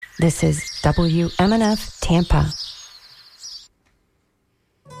This is WMNF Tampa.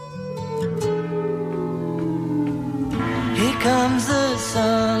 Here comes the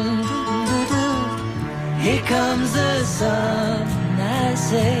sun, doo-doo-doo. Here comes the sun, I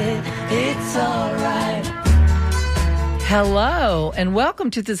say it's all right. Hello, and welcome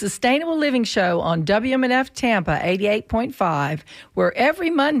to the Sustainable Living Show on WMNF Tampa 88.5, where every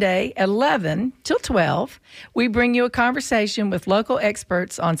Monday at 11 till 12, we bring you a conversation with local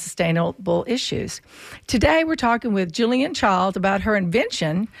experts on sustainable issues. Today, we're talking with Jillian Child about her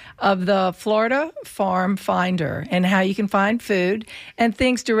invention of the Florida Farm Finder and how you can find food and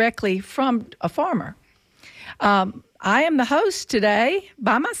things directly from a farmer. I am the host today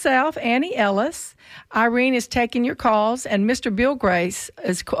by myself, Annie Ellis. Irene is taking your calls, and Mr. Bill Grace,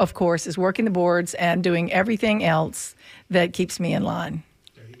 is, of course, is working the boards and doing everything else that keeps me in line.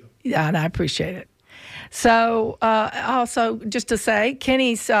 There you go. Yeah, and I appreciate it. So also, just to say,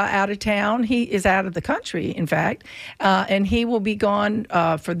 Kenny's out of town. He is out of the country, in fact, and he will be gone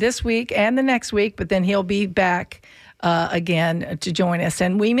for this week and the next week, but then he'll be back again to join us.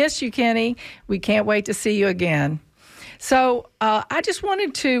 And we miss you, Kenny. We can't wait to see you again. So I just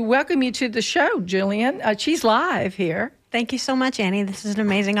wanted to welcome you to the show, Jillian. She's live here. Thank you so much, Annie. This is an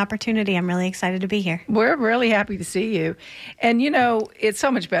amazing opportunity. I'm really excited to be here. We're really happy to see you. And, you know, it's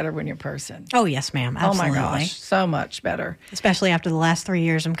so much better when you're in person. Oh, yes, ma'am. Absolutely. Oh, my gosh. So much better. Especially after the last 3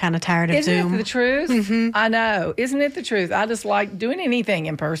 years. I'm kind of tired of Zoom. Isn't it the truth? Mm-hmm. I know. Isn't it the truth? I just like doing anything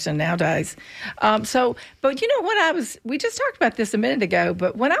in person nowadays. But you know what we just talked about this a minute ago,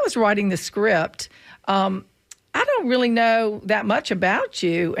 but when I was writing the script, I don't really know that much about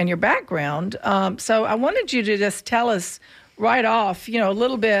you and your background. So I wanted you to just tell us right off, you know, a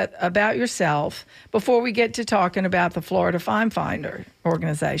little bit about yourself before we get to talking about the Florida Farm Finder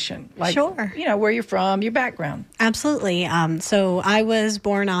organization. Like, sure. You know, where you're from, your background. Absolutely. So I was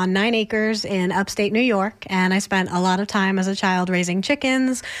born on 9 acres in upstate New York, and I spent a lot of time as a child raising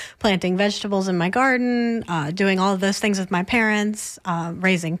chickens, planting vegetables in my garden, doing all of those things with my parents,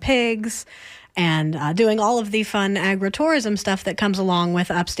 raising pigs, and doing all of the fun agritourism stuff that comes along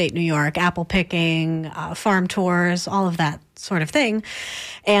with upstate New York, apple picking, farm tours, all of that sort of thing.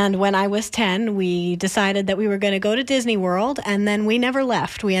 And when I was 10, we decided that we were going to go to Disney World, and then we never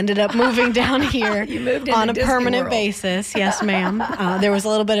left. We ended up moving down here on a permanent basis. Yes, ma'am. There was a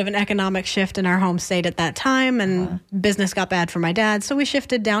little bit of an economic shift in our home state at that time, and business got bad for my dad, so we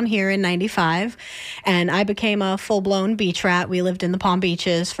shifted down here in 95, and I became a full-blown beach rat. We lived in the Palm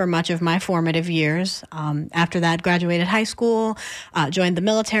Beaches for much of my formative years. After that, graduated high school, joined the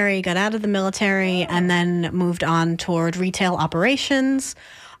military, got out of the military, and then moved on toward retail operations.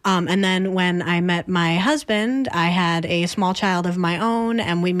 And then when I met my husband, I had a small child of my own,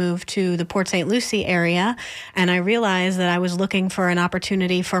 and we moved to the Port St. Lucie area. And I realized that I was looking for an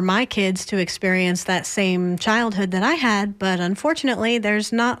opportunity for my kids to experience that same childhood that I had. But unfortunately,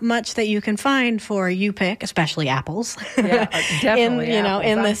 there's not much that you can find for you pick, especially apples. Yeah, definitely.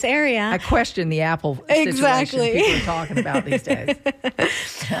 in this area. I question the apple situation people are talking about these days.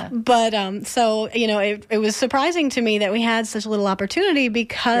 But so, it was surprising to me that we had such little opportunity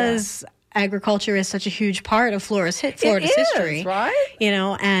because agriculture is such a huge part of Florida's history, right?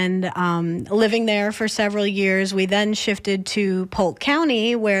 And living there for several years, we then shifted to Polk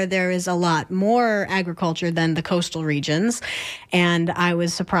County, where there is a lot more agriculture than the coastal regions. And I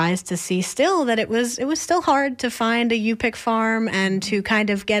was surprised to see still that it was still hard to find a U-Pick farm and to kind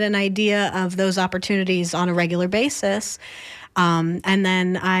of get an idea of those opportunities on a regular basis. And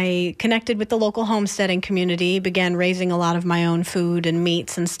then I connected with the local homesteading community, began raising a lot of my own food and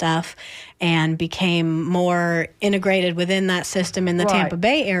meats and stuff, and became more integrated within that system in the Tampa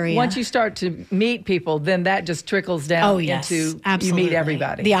Bay area. Once you start to meet people, then that just trickles down into absolutely. You meet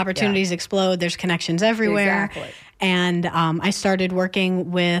everybody. The opportunities explode. There's connections everywhere. Exactly. And I started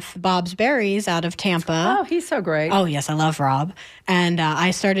working with Bob's Berries out of Tampa. Oh, he's so great. Oh, yes, I love Rob. And I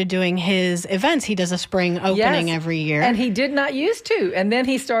started doing his events. He does a spring opening every year. And he did not used to. And then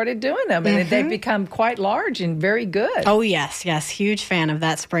he started doing them. And they've become quite large and very good. Oh, yes. Huge fan of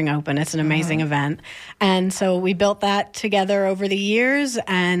that spring open. It's an amazing event. And so we built that together over the years.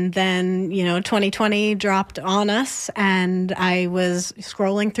 And then, 2020 dropped on us. And I was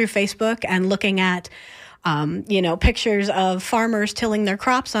scrolling through Facebook and looking at pictures of farmers tilling their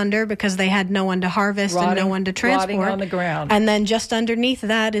crops under because they had no one to harvest and no one to transport. Rotting on the ground. And then just underneath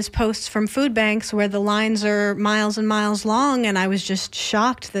that is posts from food banks where the lines are miles and miles long. And I was just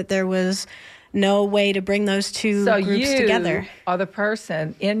shocked that there was no way to bring those two groups together. So you are the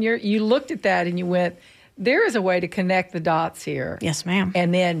person you looked at that and you went, there is a way to connect the dots here. Yes, ma'am.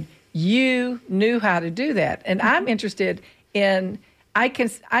 And then you knew how to do that. And I'm interested in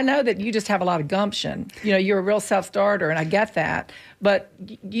I know that you just have a lot of gumption. You know, you're a real self-starter, and I get that. But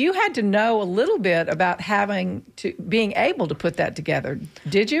you had to know a little bit about being able to put that together.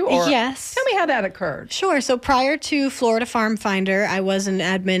 Did you? Or yes. Tell me how that occurred. Sure. So prior to Florida Farm Finder, I was an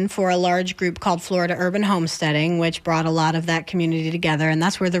admin for a large group called Florida Urban Homesteading, which brought a lot of that community together, and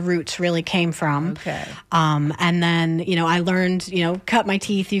that's where the roots really came from. Okay. And then, you know, I learned, you know, cut my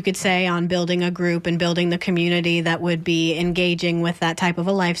teeth, you could say, on building a group and building the community that would be engaging with that type of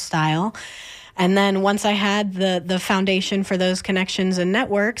a lifestyle. And then once I had the foundation for those connections and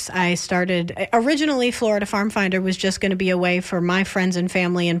networks, I started. Originally, Florida Farm Finder was just going to be a way for my friends and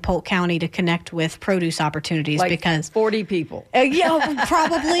family in Polk County to connect with produce opportunities. Like because 40 people. Yeah,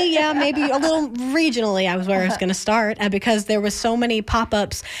 probably. Yeah, maybe a little regionally. I was where I was going to start, because there was so many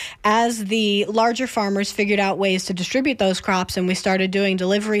pop-ups as the larger farmers figured out ways to distribute those crops, and we started doing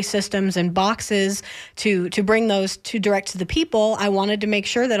delivery systems and boxes to bring those direct to the people. I wanted to make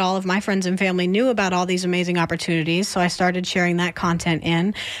sure that all of my friends and family knew about all these amazing opportunities, so I started sharing that content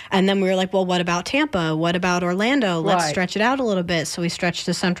in. And then we were like, well, what about Tampa? What about Orlando? Let's stretch it out a little bit. So we stretched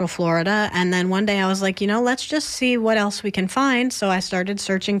to Central Florida. And then one day I was like, you know, let's just see what else we can find. So I started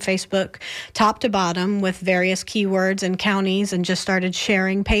searching Facebook top to bottom with various keywords and counties, and just started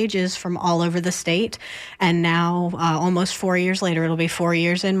sharing pages from all over the state. And now, almost 4 years later, it'll be 4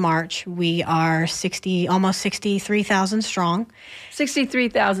 years in March, we are almost 63,000 strong.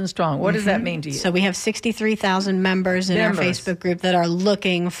 63,000 strong. What does that mean to you? So we have 63,000 members in our Facebook group that are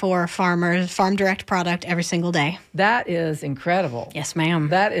looking for farm direct product every single day. That is incredible. Yes, ma'am.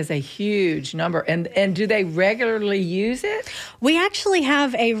 That is a huge number. And do they regularly use it? We actually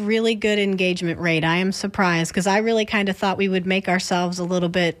have a really good engagement rate. I am surprised, because I really kind of thought we would make ourselves a little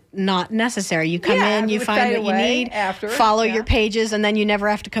bit not necessary. You come in, you find what you need, follow your pages, and then you never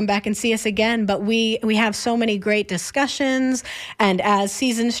have to come back and see us again. But we have so many great discussions, and as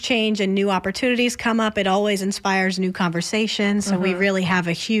seasons change and new opportunities come up, it always inspires new conversations. So we really have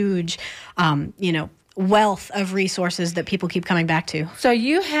a huge, wealth of resources that people keep coming back to. So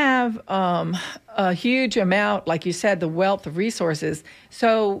you have a huge amount, like you said, the wealth of resources.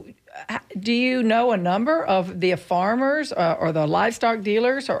 So do you know a number of the farmers or the livestock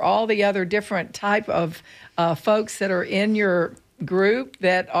dealers or all the other different type of folks that are in your group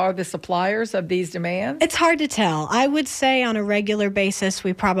that are the suppliers of these demands? It's hard to tell. I would say on a regular basis,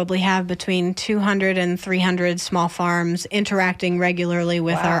 we probably have between 200 and 300 small farms interacting regularly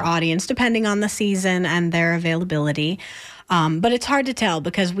with our audience, depending on the season and their availability. But it's hard to tell,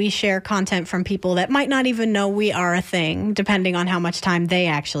 because we share content from people that might not even know we are a thing, depending on how much time they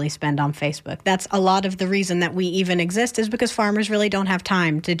actually spend on Facebook. That's a lot of the reason that we even exist, is because farmers really don't have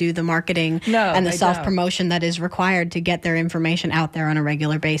time to do the marketing and the self-promotion that is required to get their information out there on a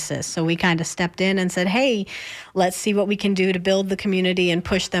regular basis. So we kind of stepped in and said, hey, let's see what we can do to build the community and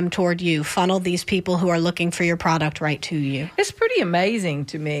push them toward you. Funnel these people who are looking for your product right to you. It's pretty amazing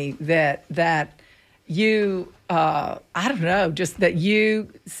to me that you... I don't know, just that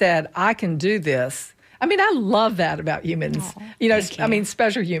you said, I can do this. I mean, I love that about humans,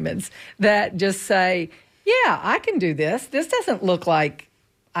 special humans that just say, yeah, I can do this. This doesn't look like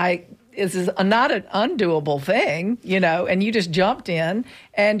this is not an undoable thing, and you just jumped in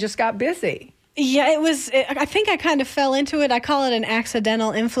and just got busy. Yeah, I think I kind of fell into it. I call it an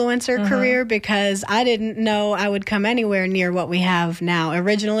accidental influencer career, because I didn't know I would come anywhere near what we have now.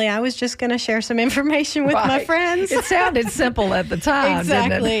 Originally, I was just going to share some information with my friends. It sounded simple at the time, exactly.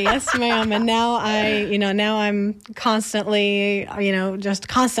 didn't it? Yes, ma'am. And now I'm constantly, just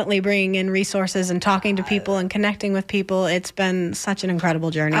constantly bringing in resources and talking to people and connecting with people. It's been such an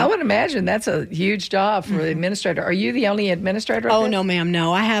incredible journey. I would imagine that's a huge job for the administrator. Are you the only administrator? Oh, no, ma'am.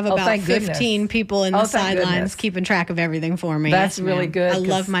 No, I have about 15 people in the sidelines keeping track of everything for me. That's really good. I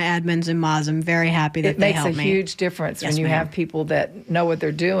love my admins and moms. I'm very happy that they help me. It makes a huge difference when you have people that know what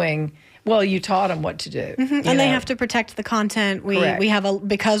they're doing. Well, you taught them what to do. And they have to protect the content. We have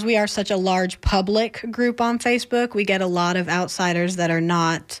because we are such a large public group on Facebook, we get a lot of outsiders that are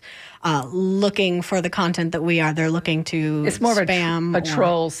not looking for the content that we are. They're looking to It's more spam of a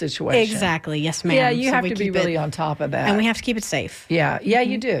troll situation. Exactly. Yes, ma'am. Yeah, you have to be really on top of that. And we have to keep it safe. Yeah,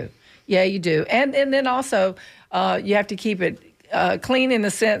 you do. Yeah, you do. And then also you have to keep it clean in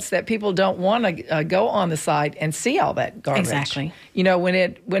the sense that people don't want to go on the site and see all that garbage. Exactly.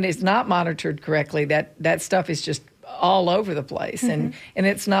 When it's not monitored correctly, that stuff is just all over the place, and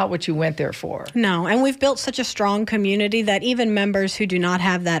it's not what you went there for. No, and we've built such a strong community that even members who do not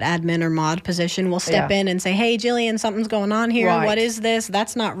have that admin or mod position will step in and say, hey, Jillian, something's going on here. Right. What is this?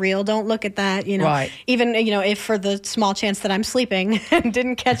 That's not real. Don't look at that. You know, Right. even, you know, if for the small chance that I'm sleeping and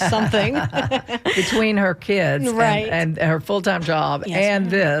didn't catch something. Between her kids Right. and her full-time job Yes,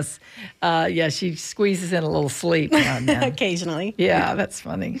 and ma'am. this, she squeezes in a little sleep now and then. Occasionally. Yeah, that's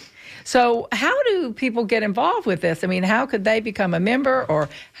funny. So how do people get involved with this? I mean, how could they become a member, or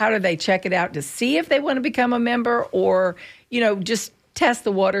how do they check it out to see if they want to become a member, or, just test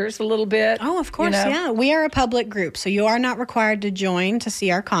the waters a little bit? Oh, of course, yeah. We are a public group, so you are not required to join to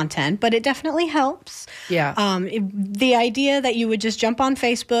see our content, but it definitely helps. Yeah. The idea that you would just jump on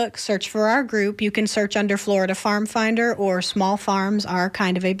Facebook, search for our group. You can search under Florida Farm Finder, or small farms are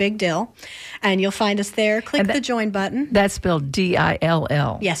kind of a big deal. And you'll find us there. Click the join button. That's spelled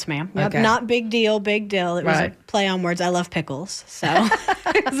DILL. Yes, ma'am. Yep, Okay. not big deal, big deal. It was Right. a play on words. I love pickles, so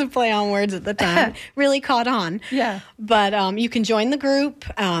it was a play on words at the time. Really caught on. Yeah. But you can join the group,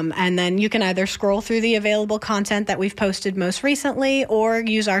 and then you can either scroll through the available content that we've posted most recently, or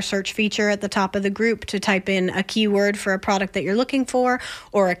use our search feature at the top of the group to type in a keyword for a product that you're looking for,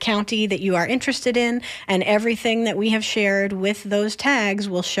 or a county that you are interested in, and everything that we have shared with those tags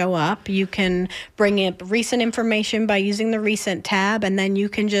will show up. You can bring up recent information by using the recent tab, and then you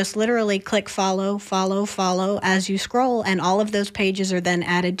can just literally click follow as you scroll, and all of those pages are then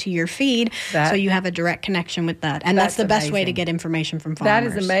added to your feed, so you have a direct connection with that. And that's the best way to amazing. get information from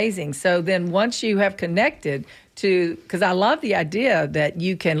farmers. That is amazing. So then once you have connected to, because I love the idea that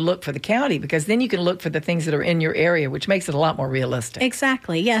you can look for the county, because then you can look for the things that are in your area, which makes it a lot more realistic.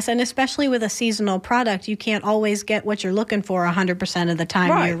 Exactly, yes. And especially with a seasonal product, you can't always get what you're looking for 100% of the time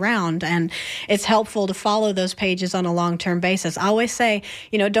Right. year-round. And it's helpful to follow those pages on a long-term basis. I always say,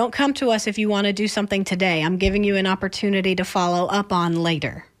 don't come to us if you want to do something today. I'm giving you an opportunity to follow up on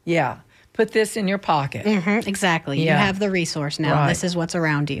later. Yeah. Put this in your pocket. Exactly. Yeah. You have the resource now. Right. This is what's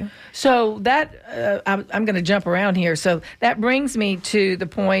around you. So that I'm going to jump around here. So that brings me to the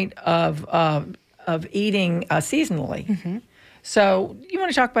point of eating seasonally. So you want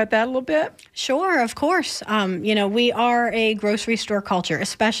to talk about that a little bit? Sure, of course. We are a grocery store culture,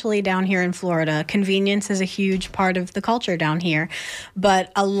 especially down here in Florida. Convenience is a huge part of the culture down here.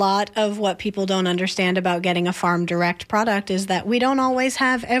 But a lot of what people don't understand about getting a farm direct product is that we don't always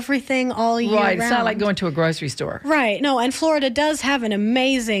have everything all year round. Right. It's not like going to a grocery store. Right. No, and Florida does have an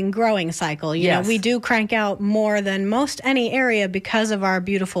amazing growing cycle. You know, we do crank out more than most any area because of our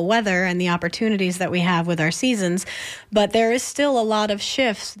beautiful weather and the opportunities that we have with our seasons. But there is still a lot of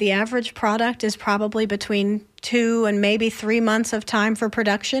shifts. The average product is probably between 2 and maybe 3 months of time for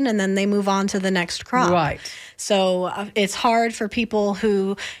production, and then they move on to the next crop. Right. So it's hard for people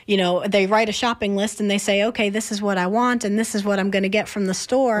who, they write a shopping list and they say, okay, this is what I want and this is what I'm going to get from the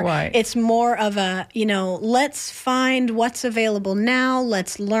store. Right. It's more of a, let's find what's available now.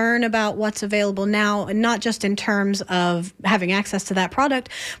 Let's learn about what's available now, and not just in terms of having access to that product,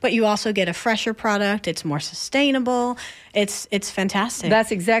 but you also get a fresher product. It's more sustainable. It's fantastic.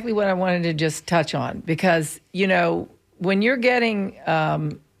 That's exactly what I wanted to just touch on, because, when you're getting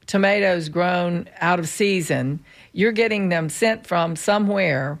tomatoes grown out of season, you're getting them sent from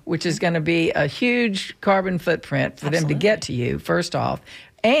somewhere, which is going to be a huge carbon footprint for them to get to you, first off.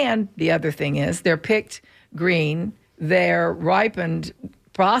 And the other thing is they're picked green, they're ripened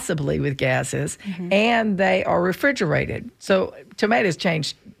possibly with gases, and they are refrigerated. So tomatoes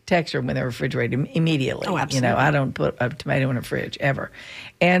change texture when they're refrigerated immediately. Oh, absolutely. I don't put a tomato in a fridge ever.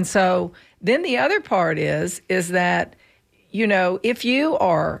 And so then the other part is that, if you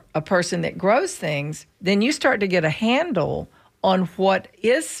are a person that grows things, then you start to get a handle on what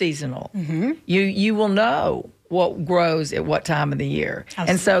is seasonal. You will know what grows at what time of the year.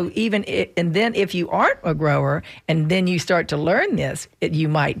 Absolutely. And so and then if you aren't a grower and then you start to learn this, you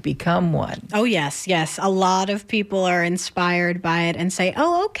might become one. Oh, yes. A lot of people are inspired by it and say,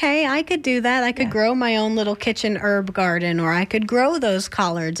 oh, okay, I could do that. I could grow my own little kitchen herb garden, or I could grow those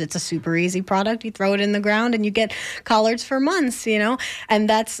collards. It's a super easy product. You throw it in the ground and you get collards for months, And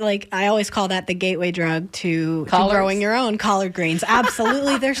that's I always call that the gateway drug to growing your own collard greens.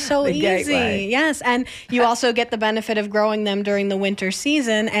 Absolutely. They're so The easy. gateway. Yes. And you also get the benefit of growing them during the winter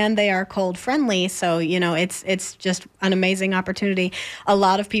season, and they are cold friendly. So, it's just an amazing opportunity. A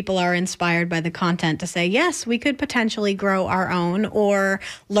lot of people are inspired by the content to say, yes, we could potentially grow our own, or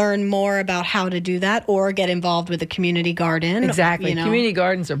learn more about how to do that, or get involved with a community garden. Exactly. Community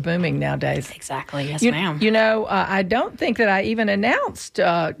gardens are booming nowadays. Exactly. Yes, ma'am. I don't think that I even announced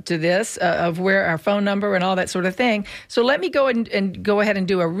to this of where our phone number and all that sort of thing. So let me go ahead and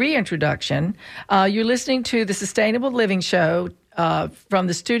do a reintroduction. You're listening to the the Sustainable Living Show from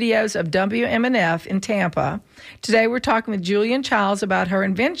the studios of WMNF in Tampa. Today we're talking with Julian Childs about her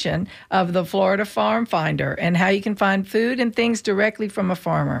invention of the Florida Farm Finder and how you can find food and things directly from a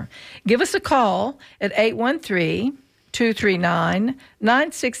farmer. Give us a call at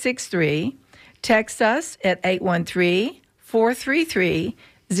 813-239-9663. Text us at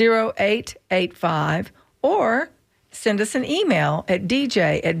 813-433-0885 or send us an email at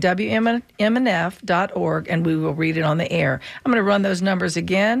dj@wmnf.org and we will read it on the air. I'm going to run those numbers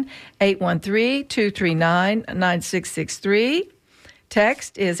again, 813-239-9663.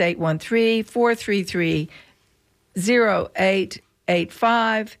 Text is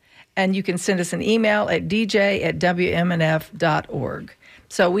 813-433-0885. And you can send us an email at dj@wmnf.org.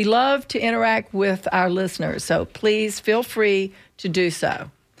 So we love to interact with our listeners, so please feel free to do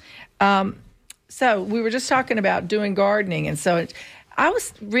so. So we were just talking about doing gardening, and so I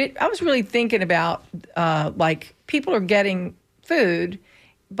was really thinking about like people are getting food,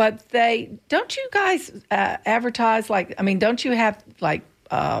 but don't you guys advertise don't you have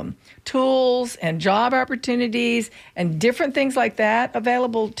tools and job opportunities and different things like that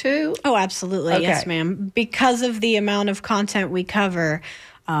available too? Oh, absolutely. Okay. Yes, ma'am. Because of the amount of content we cover,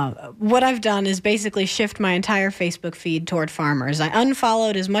 what I've done is basically shift my entire Facebook feed toward farmers. I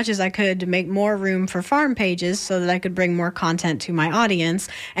unfollowed as much as I could to make more room for farm pages so that I could bring more content to my audience.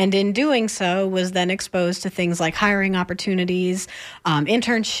 And in doing so, was then exposed to things like hiring opportunities,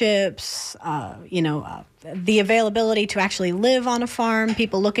 internships, the availability to actually live on a farm,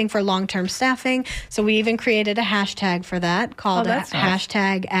 people looking for long-term staffing. So we even created a hashtag for that called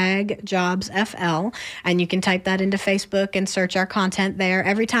hashtag AgJobsFL. And you can type that into Facebook and search our content there.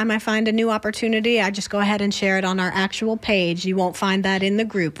 Every time I find a new opportunity, I just go ahead and share it on our actual page. You won't find that in the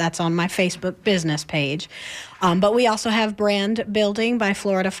group. That's on my Facebook business page. But we also have brand building by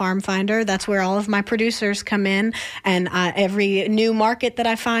Florida Farm Finder. That's where all of my producers come in. And every new market that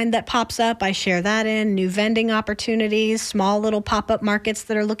I find that pops up, I share that in. New vending opportunities, small little pop-up markets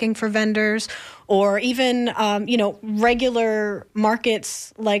that are looking for vendors, or even, regular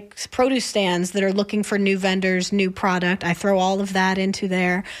markets like produce stands that are looking for new vendors, new product. I throw all of that into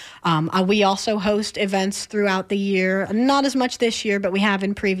there. We also host events throughout the year. Not as much this year, but we have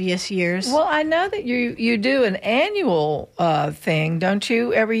in previous years. Well, I know that you do an annual thing, don't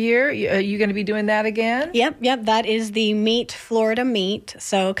you, every year? Are you going to be doing that again? Yep. That is the Meet Florida Meet.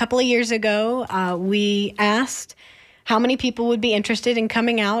 So a couple of years ago, we asked how many people would be interested in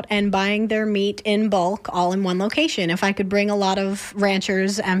coming out and buying their meat in bulk all in one location. If I could bring a lot of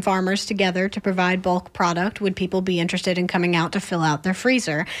ranchers and farmers together to provide bulk product, would people be interested in coming out to fill out their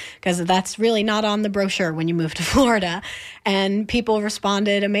freezer? Because that's really not on the brochure when you move to Florida. And people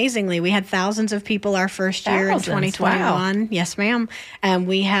responded amazingly. We had thousands of people our first year in 2021. Wow. Yes, ma'am. And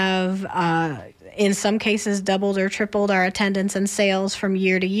we have in some cases doubled or tripled our attendance and sales from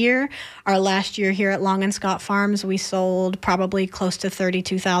year to year. Our last year here at Long and Scott Farms, we sold probably close to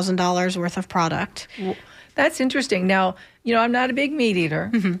 $32,000 worth of product. Well, that's interesting. Now, I'm not a big meat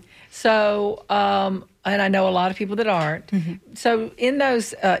eater. Mm-hmm. So, and I know a lot of people that aren't. Mm-hmm. So in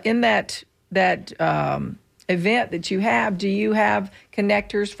those, in that event that you have, do you have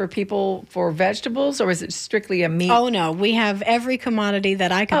connectors for people for vegetables, or is it strictly a meat? Oh, no. We have every commodity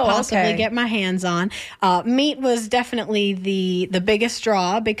that I could possibly get my hands on. Meat was definitely the biggest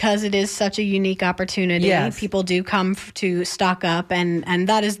draw because it is such a unique opportunity. Yes. People do come to stock up, and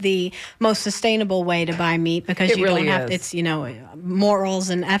that is the most sustainable way to buy meat because you really don't have, it's, morals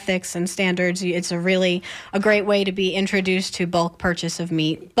and ethics and standards. It's a great way to be introduced to bulk purchase of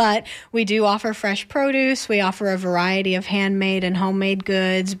meat. But we do offer fresh produce. We offer a variety of handmade and homemade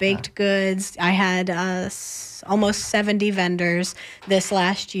goods, baked goods. I had almost 70 vendors this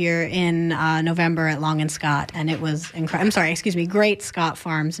last year in November at Long and Scott, and it was incredible. Great Scott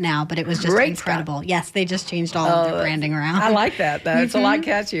Farms now, but it was just incredible. Scott. Yes, they just changed all of their branding around. I like that, though. It's a lot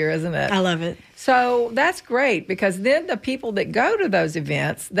catchier, isn't it? I love it. So that's great because then the people that go to those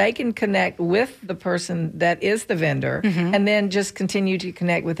events, they can connect with the person that is the vendor and then just continue to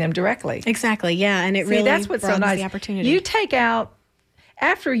connect with them directly. Exactly, yeah, and that's what's so nice. The opportunity. You take out,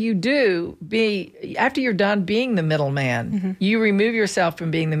 after you're done being the middleman, you remove yourself from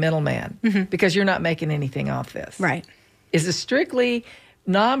being the middleman because you're not making anything off this. Right. It's a strictly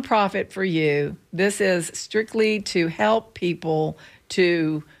nonprofit for you. This is strictly to help people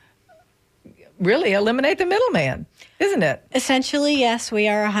to really eliminate the middleman, isn't it? Essentially, yes. We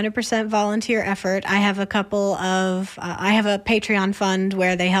are a 100% volunteer effort. I have a Patreon fund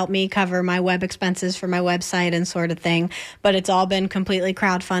where they help me cover my web expenses for my website and sort of thing, but it's all been completely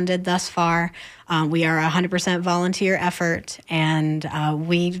crowdfunded thus far. We are a 100% volunteer effort, and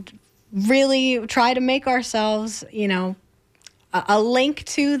we really try to make ourselves, a link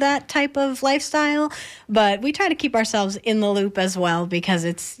to that type of lifestyle, but we try to keep ourselves in the loop as well because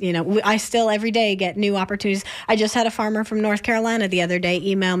it's, I still every day get new opportunities. I just had a farmer from North Carolina the other day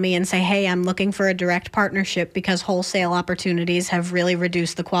email me and say, hey, I'm looking for a direct partnership because wholesale opportunities have really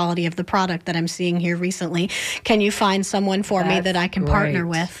reduced the quality of the product that I'm seeing here recently. Can you find someone for me that I can partner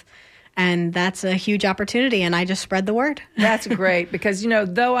with? And that's a huge opportunity, and I just spread the word. That's great because,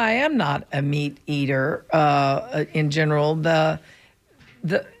 though I am not a meat eater in general, the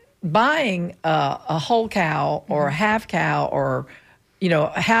buying a whole cow or a half cow or,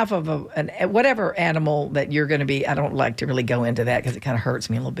 half of whatever animal that you're going to be, I don't like to really go into that because it kind of hurts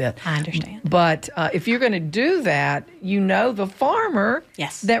me a little bit. I understand. But if you're going to do that, the farmer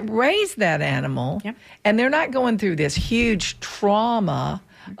that raised that animal, and they're not going through this huge trauma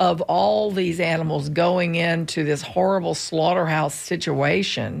of all these animals going into this horrible slaughterhouse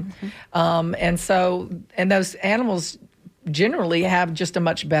situation. And those animals generally have just a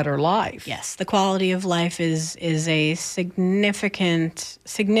much better life. Yes, the quality of life is a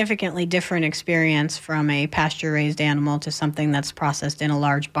significantly different experience from a pasture-raised animal to something that's processed in a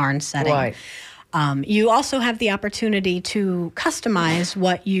large barn setting. Right. You also have the opportunity to customize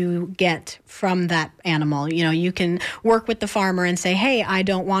what you get from that animal. You can work with the farmer and say, hey, I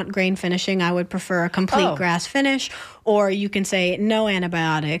don't want grain finishing. I would prefer a complete grass finish. Or you can say no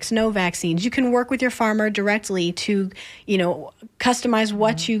antibiotics, no vaccines. You can work with your farmer directly to, customize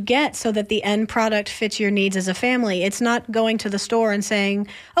what you get so that the end product fits your needs as a family. It's not going to the store and saying,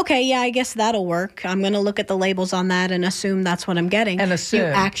 okay, yeah, I guess that'll work. I'm going to look at the labels on that and assume that's what I'm getting. And assume. You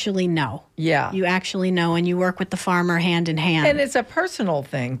actually know. Yeah. You actually know, and you work with the farmer hand in hand. And it's a personal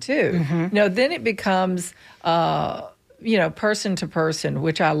thing, too. Then it becomes, person to person,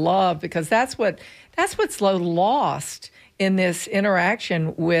 which I love because that's what's lost in this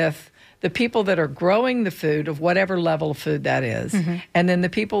interaction with the people that are growing the food of whatever level of food that is, and then the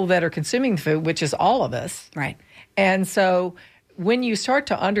people that are consuming the food, which is all of us. Right. And so when you start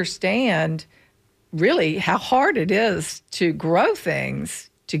to understand really how hard it is to grow things,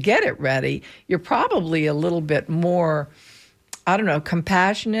 to get it ready, you're probably a little bit more,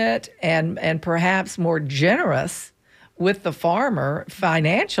 compassionate and perhaps more generous with the farmer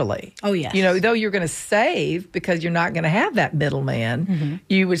financially. Oh, yes. Though you're going to save because you're not going to have that middleman,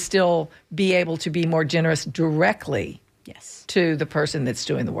 you would still be able to be more generous directly to the person that's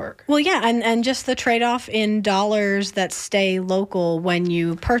doing the work. Well, yeah, and just the trade-off in dollars that stay local when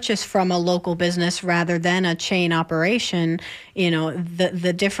you purchase from a local business rather than a chain operation,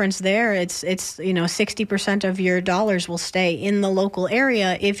 the difference there, it's 60% of your dollars will stay in the local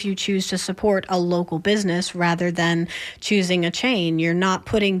area if you choose to support a local business rather than choosing a chain. You're not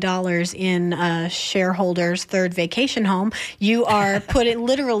putting dollars in a shareholder's third vacation home. You are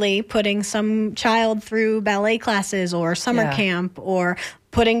literally putting some child through ballet classes or summer camp or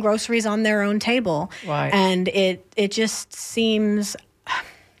putting groceries on their own table. Right. And it just seems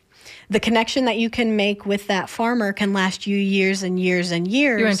the connection that you can make with that farmer can last you years and years and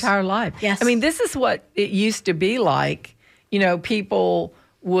years. Your entire life. Yes. I mean, this is what it used to be like. People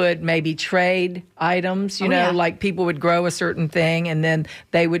would maybe trade items, like people would grow a certain thing and then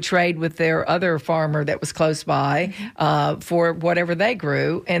they would trade with their other farmer that was close by for whatever they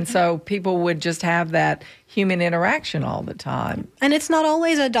grew. And so people would just have that human interaction all the time. And it's not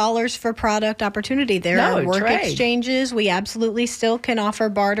always a dollars for product opportunity. There are work trade exchanges. We absolutely still can offer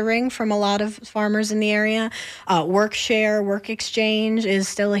bartering from a lot of farmers in the area. Work share, work exchange is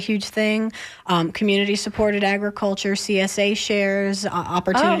still a huge thing. Community supported agriculture, CSA shares,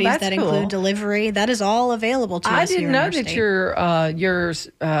 opportunities that include delivery. That is all available to us here in our state. I didn't know that yours,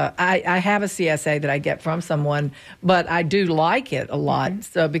 I have a CSA that I get from someone, but I do like it a lot.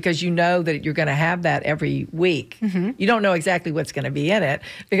 So because that you're going to have that every week. You don't know exactly what's going to be in it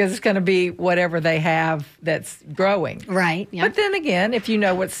because it's going to be whatever they have that's growing. Right. Yeah. But then again, if you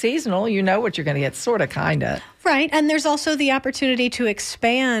know what's seasonal, you know what you're going to get, sort of, kind of. Right. And there's also the opportunity to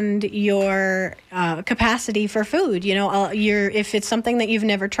expand your capacity for food. If it's something that you've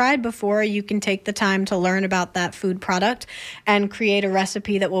never tried before, you can take the time to learn about that food product and create a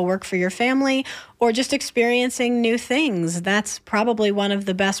recipe that will work for your family, or just experiencing new things. That's probably one of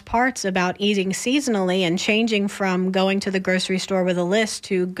the best parts about eating seasonally and changing from going to the grocery store with a list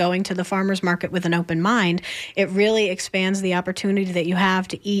to going to the farmer's market with an open mind. It really expands the opportunity that you have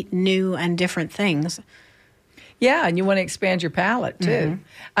to eat new and different things. Yeah, and you want to expand your palate, too.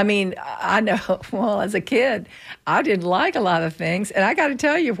 I mean, I know, well, as a kid, I didn't like a lot of things, and I got to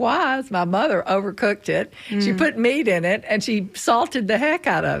tell you why. My mother overcooked it. She put meat in it, and she salted the heck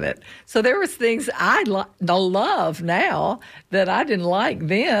out of it. So there was things I love now that I didn't like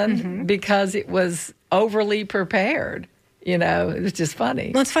then because it was overly prepared. You know, it was just funny.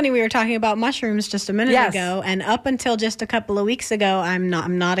 Well, it's funny. We were talking about mushrooms just a minute ago, and up until just a couple of weeks ago, I'm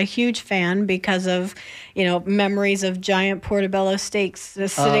not a huge fan because of, memories of giant portobello steaks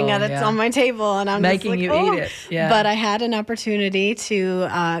just sitting on my table, and I'm making just you like, eat it. Yeah. But I had an opportunity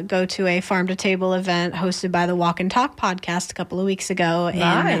to go to a farm to table event hosted by the Walk and Talk podcast a couple of weeks ago in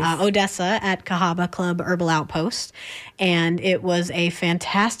Odessa at Cahaba Club Herbal Outpost. And it was a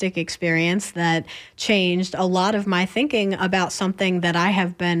fantastic experience that changed a lot of my thinking about something that I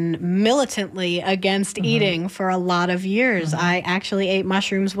have been militantly against eating for a lot of years. I actually ate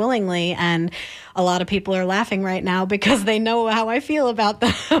mushrooms willingly, and a lot of people are laughing right now because they know how I feel about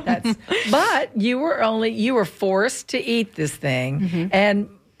them. But you were forced to eat this thing, and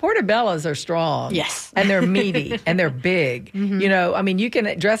portobellos are strong. Yes. And they're meaty and they're big. You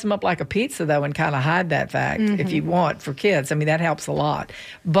can dress them up like a pizza, though, and kind of hide that fact if you want for kids. I mean, that helps a lot.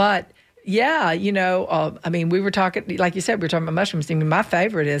 But, yeah, we were talking, like you said, we were talking about mushrooms. I mean, my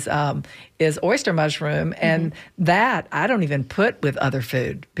favorite is oyster mushroom, and that I don't even put with other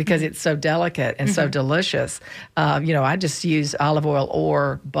food because it's so delicate and so delicious. I just use olive oil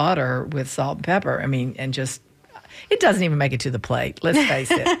or butter with salt and pepper. I mean, and just... It doesn't even make it to the plate. Let's face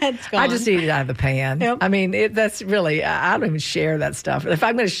it. I just eat it out of the pan. Yep. I mean, that's really, I don't even share that stuff. If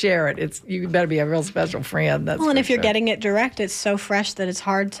I'm going to share it, you better be a real special friend. And if you're getting it direct, it's so fresh that it's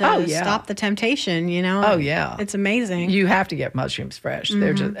hard to stop the temptation, Oh, yeah. It's amazing. You have to get mushrooms fresh.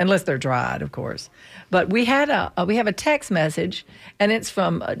 They're just, unless they're dried, of course. But we have a text message, and it's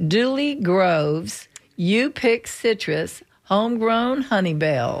from Dooley Groves, You Pick Citrus, Homegrown Honey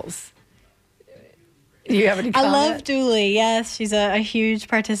Bells. Do you have any comment? I love Dooley. Yes, she's a huge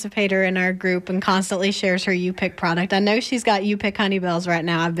participator in our group and constantly shares her You Pick product. I know she's got You Pick Honey Bells right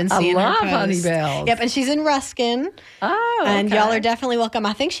now. I've been seeing her post. I love Honey Bells. Yep, and she's in Ruskin. Oh, okay. And y'all are definitely welcome.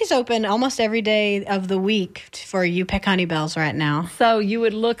 I think she's open almost every day of the week for You Pick Honey Bells right now. So you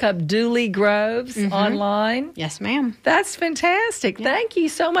would look up Dooley Groves online? Yes, ma'am. That's fantastic. Yeah. Thank you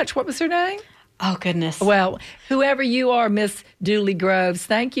so much. What was her name? Oh, goodness. Well, whoever you are, Miss Dooley Groves,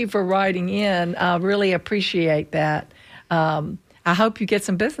 thank you for writing in. I really appreciate that. I hope you get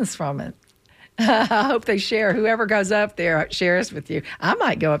some business from it. I hope they share. Whoever goes up there shares with you. I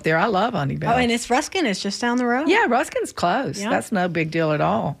might go up there. I love Honey Bells. Oh, and it's Ruskin. It's just down the road. Yeah, Ruskin's close. Yep. That's no big deal at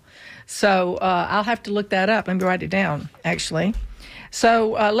all. So I'll have to look that up. Let me write it down, actually.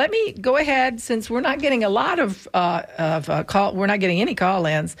 So let me go ahead, since we're not getting a lot of call, we're not getting any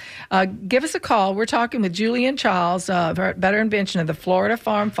call-ins. Give us a call. We're talking with Julian Charles, Better Invention of the Florida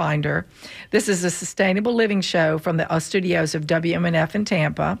Farm Finder. This is a sustainable living show from the studios of WMNF in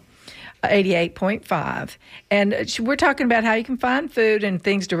Tampa. 88.5. And we're talking about how you can find food and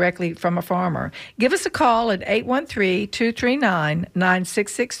things directly from a farmer. Give us a call at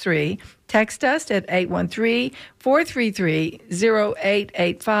 813-239-9663. Text us at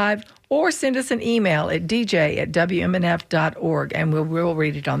 813-433-0885 or send us an email at dj@wmnf.org and we'll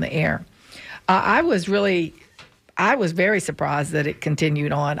read it on the air. I was very surprised that it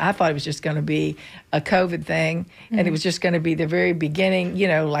continued on. I thought it was just going to be a COVID thing, and it was just going to be the very beginning,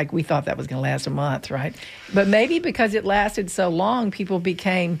 like we thought that was going to last a month, right? But maybe because it lasted so long, people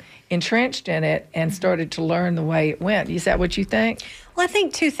became entrenched in it and started to learn the way it went. Is that what you think? Well, I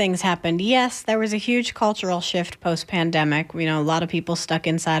think two things happened. Yes, there was a huge cultural shift post-pandemic. A lot of people stuck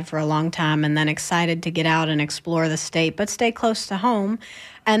inside for a long time and then excited to get out and explore the state, but stay close to home.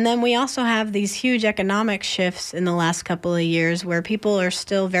 And then we also have these huge economic shifts in the last couple of years where people are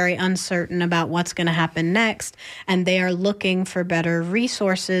still very uncertain about what's going to happen next, and they are looking for better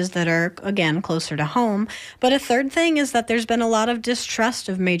resources that are, again, closer to home. But a third thing is that there's been a lot of distrust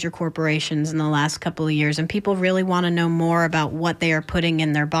of major corporations in the last couple of years, and people really want to know more about what they are putting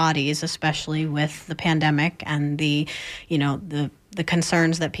in their bodies, especially with the pandemic and the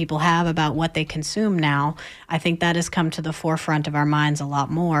concerns that people have about what they consume now. I think that has come to the forefront of our minds a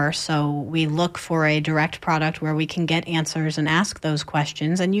lot more. So we look for a direct product where we can get answers and ask those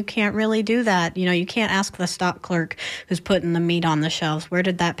questions. And you can't really do that. You can't ask the stock clerk who's putting the meat on the shelves, where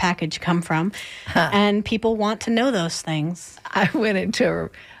did that package come from? And people want to know those things. I went into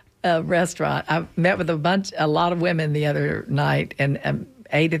a restaurant. I met with a lot of women the other night and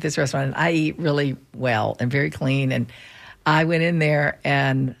ate at this restaurant. And I eat really well and very clean. And I went in there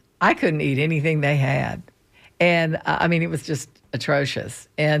and I couldn't eat anything they had. And it was just atrocious.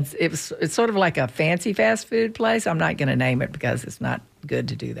 And it's sort of like a fancy fast food place. I'm not going to name it because it's not good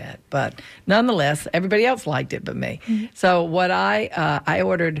to do that. But nonetheless, everybody else liked it but me. Mm-hmm. So what I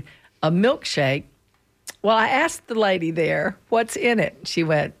ordered a milkshake. Well, I asked the lady there, what's in it? She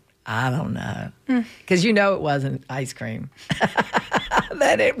went, I don't know. Because it wasn't ice cream.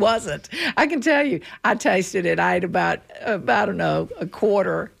 That it wasn't. I can tell you, I tasted it. I ate about I don't know, a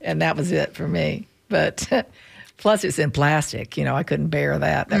quarter, and that was it for me. But plus it's in plastic. I couldn't bear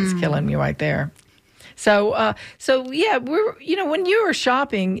that. That was killing me right there. So yeah, when you were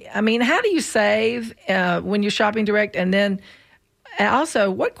shopping, I mean, how do you save when you're shopping direct? And then also,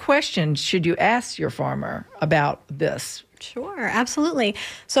 what questions should you ask your farmer about this? Sure, absolutely.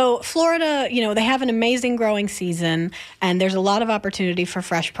 So Florida, they have an amazing growing season, and there's a lot of opportunity for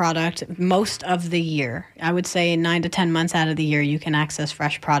fresh product most of the year. I would say 9 to 10 months out of the year you can access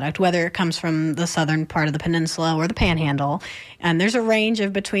fresh product, whether it comes from the southern part of the peninsula or the panhandle. And there's a range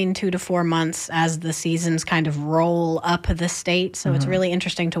of between 2 to 4 months as the seasons kind of roll up the state. So it's really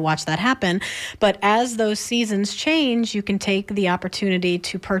interesting to watch that happen. But as those seasons change, you can take the opportunity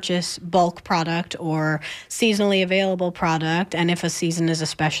to purchase bulk product or seasonally available product. And if a season is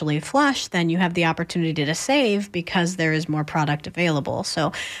especially flush, then you have the opportunity to save because there is more product available.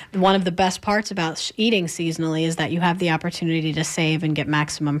 So one of the best parts about eating seasonally is that you have the opportunity to save and get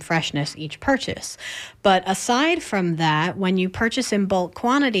maximum freshness each purchase. But aside from that, when you purchase in bulk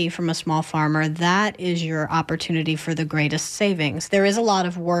quantity from a small farmer, that is your opportunity for the greatest savings. There is a lot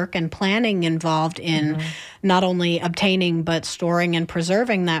of work and planning involved in not only obtaining but storing and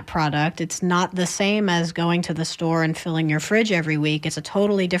preserving that product. It's not the same as going to the store and filling your fridge every week. It's a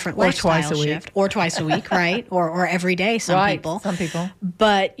totally different lifestyle shift. Or twice a week, right? Or every day, some people.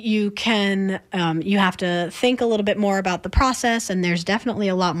 But you can, you have to think a little bit more about the process, and there's definitely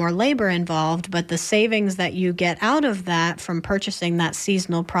a lot more labor involved, but the savings that you get out of that from purchasing that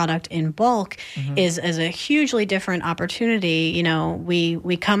seasonal product in bulk is a hugely different opportunity.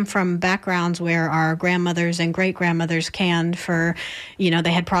 We come from backgrounds where our grandmothers and great-grandmothers canned for,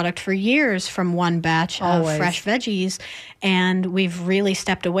 they had product for years from one batch of fresh veggies, and we've really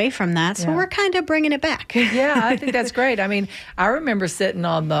stepped away from that. So we're kind of bringing it back. Yeah, I think that's great. I mean, I remember sitting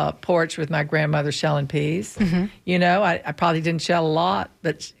on the porch with my grandmother shelling peas. I probably didn't shell a lot,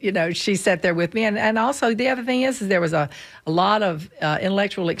 but, she sat there with me. And also the other thing is there was a lot of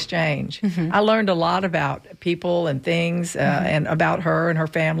intellectual exchange. I learned a lot about people and things and about her and her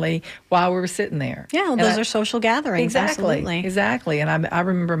family while we were sitting there. Yeah, well, those are social gatherings. Exactly. And I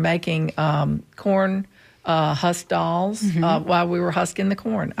remember making corn husk dolls while we were husking the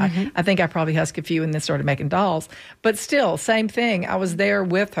corn. I think I probably husked a few and then started making dolls. But still, same thing. I was there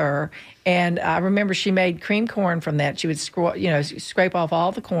with her, and I remember she made cream corn from that. She would scrape off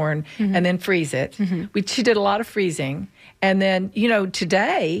all the corn and then freeze it. She did a lot of freezing. And then,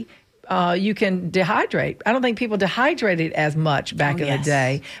 today you can dehydrate. I don't think people dehydrated as much back in the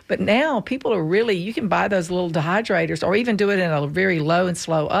day. But now people are really, you can buy those little dehydrators or even do it in a very low and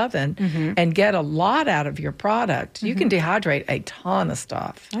slow oven and get a lot out of your product. You can dehydrate a ton of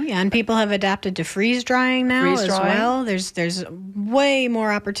stuff. Oh, yeah. And people have adapted to freeze drying now as well. There's way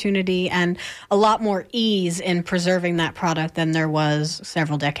more opportunity and a lot more ease in preserving that product than there was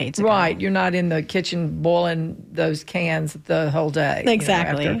several decades ago. Right. You're not in the kitchen boiling those cans the whole day.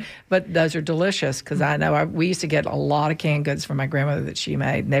 Exactly. But those are delicious because I know we used to get a lot of canned goods from my grandmother that she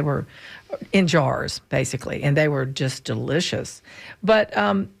made. And they were in jars, basically, and they were just delicious. But,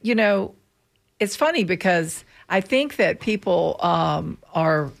 it's funny because I think that people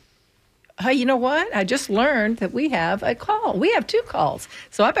are, hey, you know what? I just learned that we have a call. We have 2 calls,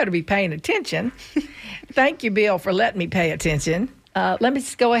 so I better be paying attention. Thank you, Bill, for letting me pay attention. Let me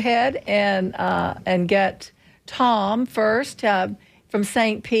just go ahead and get Tom first. From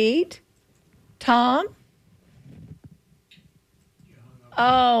St. Pete. Tom?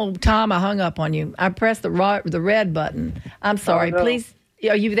 Oh, Tom, I hung up on you. I pressed the red button. I'm sorry. Please,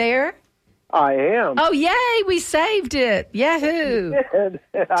 are you there? I am. Oh, yay, we saved it. Yahoo.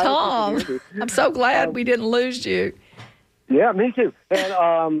 Tom, I'm so glad we didn't lose you. Yeah, me too. And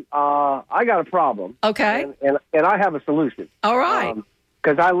I got a problem. Okay. And I have a solution. All right.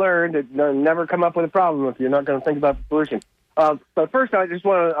 Because I learned that never come up with a problem if you're not going to think about the solution. But first, I just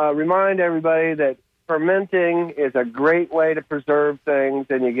want to remind everybody that fermenting is a great way to preserve things,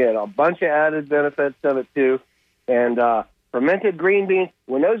 and you get a bunch of added benefits of it, too. And fermented green beans,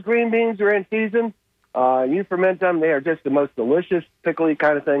 when those green beans are in season, you ferment them, they are just the most delicious, pickly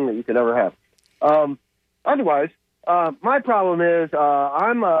kind of thing that you could ever have. Otherwise, my problem is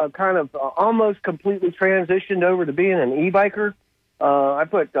I'm kind of almost completely transitioned over to being an e-biker. I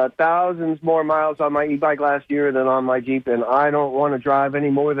put thousands more miles on my e-bike last year than on my Jeep, and I don't want to drive any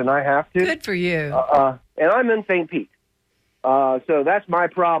more than I have to. Good for you. And I'm in St. Pete. So that's my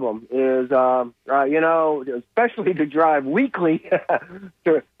problem is, especially to drive weekly.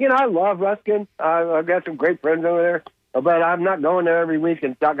 I love Ruskin. I've got some great friends over there, but I'm not going there every week,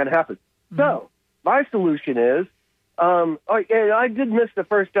 and it's not going to happen. Mm-hmm. So my solution is, I did miss the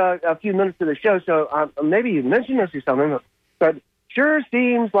first a few minutes of the show, so maybe you mentioned this or something, but sure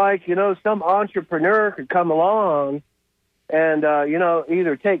seems like, some entrepreneur could come along and,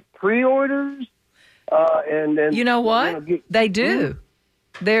 either take pre-orders, and you know what? They do.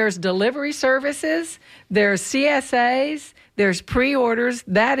 There's delivery services, there's CSAs, there's pre-orders.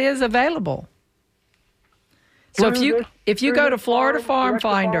 That is available. So if you go to Florida Farm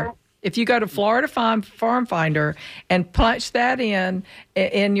Finder, if you go to Florida Farm Finder and punch that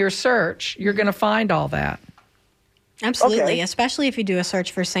in your search, you're going to find all that. Absolutely, Okay. Especially if you do a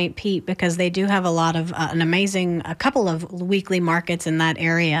search for St. Pete, because they do have a lot of a couple of weekly markets in that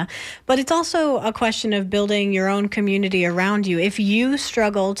area. But it's also a question of building your own community around you. If you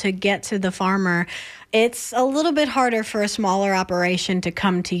struggle to get to the farmer, it's a little bit harder for a smaller operation to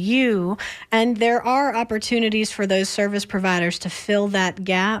come to you. And there are opportunities for those service providers to fill that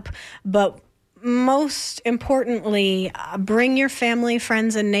gap. But most importantly, bring your family,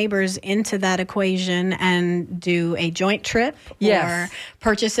 friends, and neighbors into that equation and do a joint trip or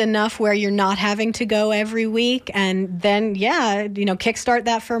purchase enough where you're not having to go every week. And then, kickstart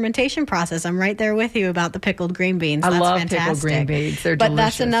that fermentation process. I'm right there with you about the pickled green beans. I That's love fantastic. pickled green beans. They're but delicious.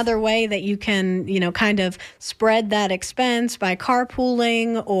 That's another way that you can, kind of spread that expense by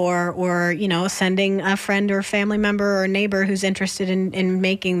carpooling or sending a friend or family member or neighbor who's interested in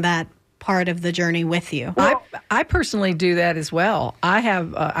making that part of the journey with you. I personally do that as well.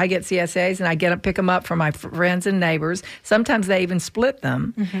 I get CSAs and I pick them up for my friends and neighbors. Sometimes they even split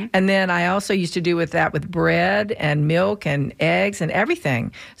them. Mm-hmm. And then I also used to do with bread and milk and eggs and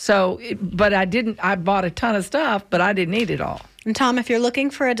everything. So, I bought a ton of stuff, but I didn't eat it all. And Tom, if you're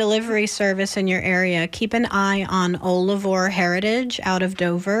looking for a delivery service in your area, keep an eye on Olivor Heritage out of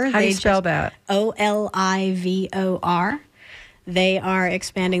Dover. How do you spell that? Olivor. They are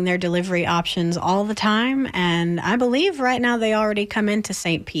expanding their delivery options all the time, and I believe right now they already come into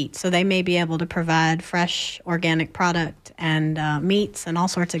St. Pete, so they may be able to provide fresh organic product and meats and all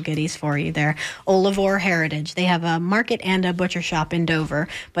sorts of goodies for you there. Olivor Heritage. They have a market and a butcher shop in Dover,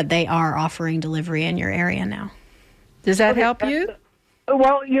 but they are offering delivery in your area now. Does that help you?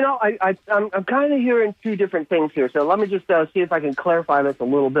 Well, I'm kind of hearing two different things here, so let me just see if I can clarify this a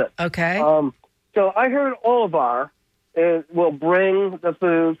little bit. Okay. So I heard Olivar will bring the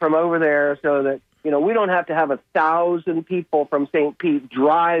food from over there so that, we don't have to have 1,000 people from St. Pete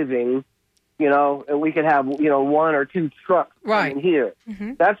driving, and we could have, one or two trucks right in here.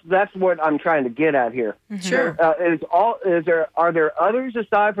 Mm-hmm. That's what I'm trying to get at here. Mm-hmm. Sure. Are there others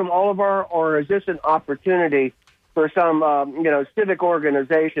aside from Olivar, or is this an opportunity for some, civic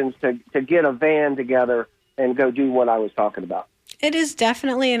organizations to get a van together and go do what I was talking about? It is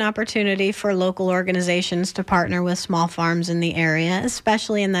definitely an opportunity for local organizations to partner with small farms in the area,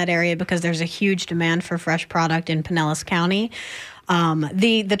 especially in that area because there's a huge demand for fresh product in Pinellas County.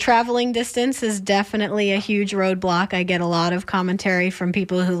 The traveling distance is definitely a huge roadblock. I get a lot of commentary from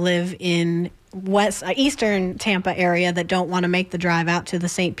people who live in eastern Tampa area that don't want to make the drive out to the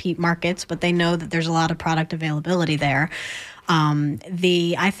St. Pete markets, but they know that there's a lot of product availability there.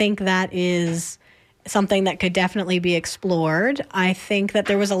 I think that is something that could definitely be explored. I think that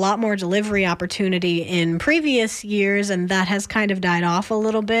there was a lot more delivery opportunity in previous years, and that has kind of died off a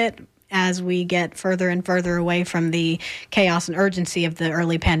little bit as we get further and further away from the chaos and urgency of the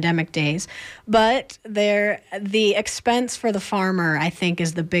early pandemic days. But the expense for the farmer, I think,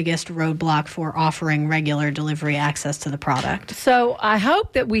 is the biggest roadblock for offering regular delivery access to the product. So I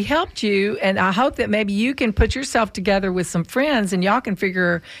hope that we helped you, and I hope that maybe you can put yourself together with some friends and y'all can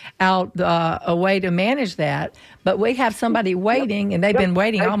figure out a way to manage that. But we have somebody waiting, and they've been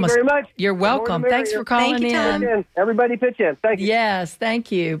waiting almost. Thank you very much. You're welcome. Thanks for calling Thank you, Tom. in. Everybody pitch in. Thank you. Yes,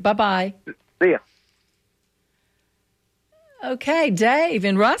 thank you. Bye-bye. See ya. Okay, Dave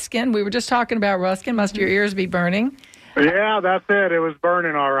in Ruskin. We were just talking about Ruskin. Must your ears be burning? Yeah, that's it. It was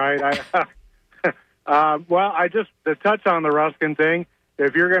burning all right. To touch on the Ruskin thing,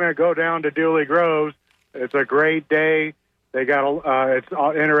 if you're going to go down to Dooley Groves, it's a great day. They got it's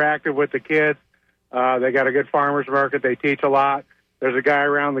interactive with the kids. They got a good farmer's market. They teach a lot. There's a guy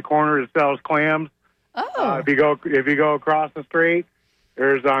around the corner that sells clams. Oh. If you go across the street,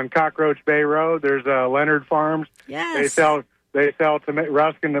 there's on Cockroach Bay Road. There's Leonard Farms. Yes. They sell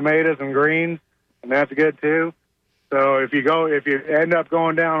Ruskin tomatoes and greens, and that's good too. So if you end up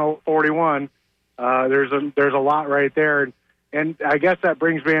going down 41, there's a lot right there. And I guess that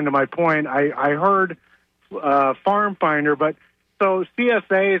brings me into my point. I heard Farm Finder, but so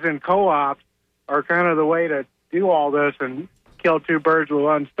CSAs and co-ops are kind of the way to do all this and kill two birds with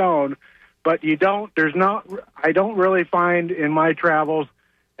one stone. But I don't really find in my travels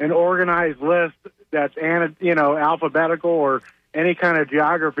an organized list that's alphabetical or any kind of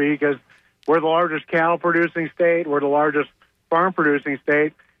geography, because we're the largest cattle producing state, we're the largest farm producing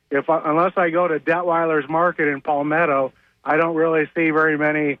state. Unless I go to Detweiler's Market in Palmetto, I don't really see very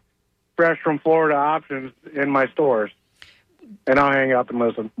many fresh from Florida options in my stores. And I'll hang up and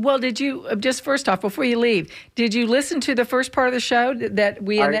listen. Well, did you, just first off, before you leave, did you listen to the first part of the show that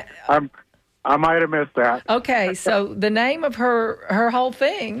we... I might have missed that. Okay, so the name of her whole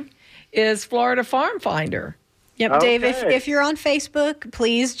thing is Florida Farm Finder. Yep, Okay. Dave, if you're on Facebook,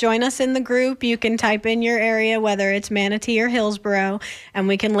 please join us in the group. You can type in your area, whether it's Manatee or Hillsborough, and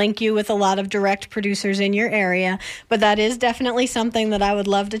we can link you with a lot of direct producers in your area. But that is definitely something that I would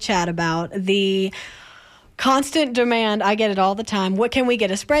love to chat about. The constant demand, I get it all the time. What can we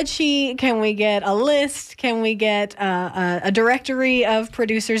get? A spreadsheet? Can we get a list? Can we get a directory of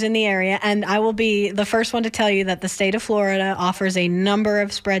producers in the area? And I will be the first one to tell you that the state of Florida offers a number of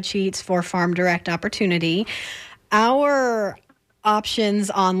spreadsheets for Farm Direct Opportunity. Our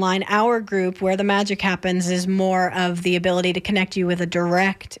options online, our group, where the magic happens, is more of the ability to connect you with a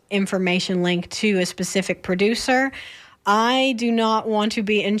direct information link to a specific producer. I do not want to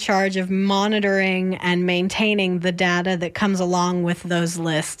be in charge of monitoring and maintaining the data that comes along with those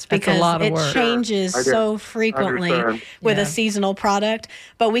lists, That's a because lot of it work. changes I so frequently understand. with Yeah. a seasonal product.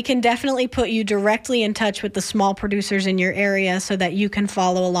 But we can definitely put you directly in touch with the small producers in your area so that you can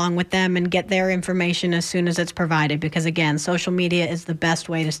follow along with them and get their information as soon as it's provided. Because again, social media is the best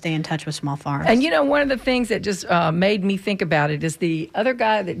way to stay in touch with small farms. And one of the things that just made me think about it is the other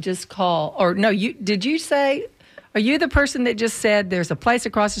guy that just called, or no, did you say, are you the person that just said there's a place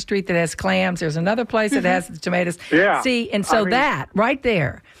across the street that has clams, there's another place that has tomatoes? Yeah. See, and so that right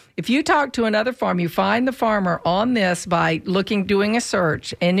there, if you talk to another farm, you find the farmer on this by doing a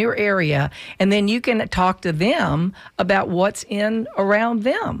search in your area, and then you can talk to them about what's in around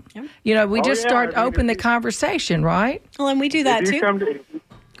them. Yep. We just start open the conversation, right? Well, and we do that too.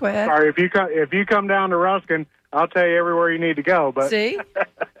 Go ahead. Sorry, if you come down to Ruskin, I'll tell you everywhere you need to go. But See?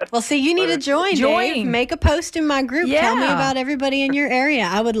 Well, see, you need to join, Dave. Make a post in my group. Tell me Yeah. about everybody in your area.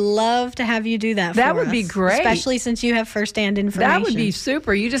 I would love to have you do that for us. That would be great. Especially since you have firsthand information. That would be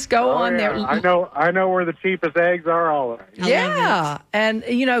super. You just go on there. I know where the cheapest eggs are. All right. Yeah, and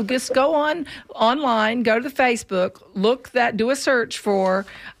just go online, go to the Facebook, do a search for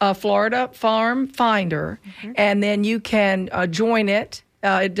Florida Farm Finder, and then you can join it.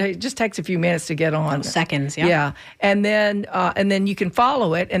 It just takes a few minutes to get on. Seconds, yeah. Yeah, and then you can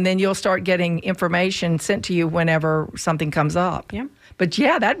follow it, and then you'll start getting information sent to you whenever something comes up. Yeah. But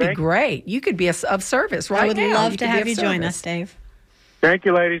yeah, that'd be great. You could be of service right I would now. love You to could be have of you join service. us, Dave. Thank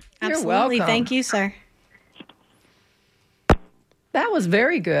you, ladies. You're Absolutely. welcome. Thank you, sir. That was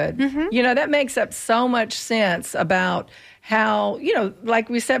very good. That makes up so much sense about how, like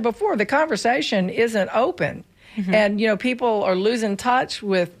we said before, the conversation isn't open. And, people are losing touch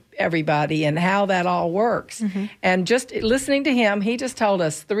with everybody and how that all works. And just listening to him, he just told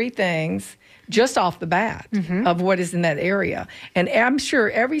us 3 things just off the bat of what is in that area. And I'm sure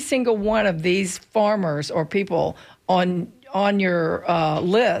every single one of these farmers or people on your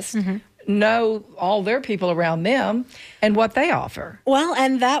list know all their people around them and what they offer. Well,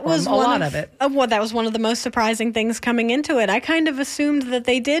 and that was a lot of it. That was one of the most surprising things coming into it. I kind of assumed that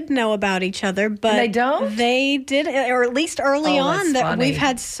they did know about each other, but And they don't? They did, or at least early Oh, on. that's That funny. we've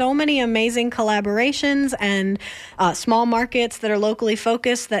had so many amazing collaborations and small markets that are locally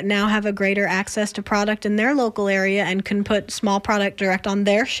focused that now have a greater access to product in their local area and can put small product direct on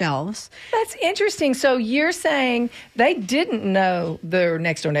their shelves. That's interesting. So you're saying they didn't know their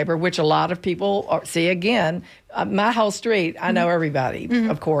next door neighbor, which a lot of people see again. My whole street, I know everybody,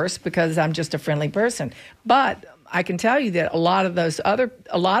 of course, because I'm just a friendly person. But I can tell you that a lot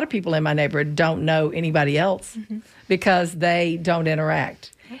of people in my neighborhood don't know anybody else because they don't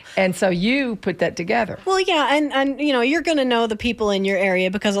interact. And so you put that together. Well, yeah, and you're going to know the people in your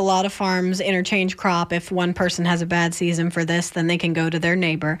area because a lot of farms interchange crop. If one person has a bad season for this, then they can go to their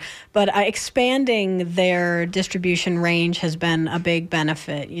neighbor. But expanding their distribution range has been a big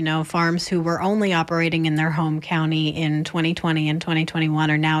benefit. Farms who were only operating in their home county in 2020 and 2021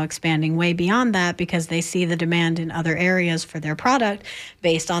 are now expanding way beyond that because they see the demand in other areas for their product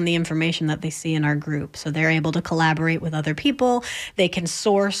based on the information that they see in our group. So they're able to collaborate with other people. They can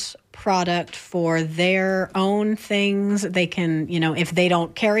source product for their own things. They can, if they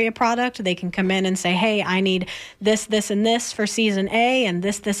don't carry a product, they can come in and say, hey, I need this, this, and this for season A and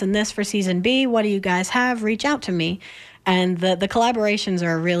this, and this for season B. What do you guys have? Reach out to me. And the collaborations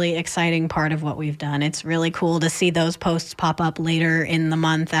are a really exciting part of what we've done. It's really cool to see those posts pop up later in the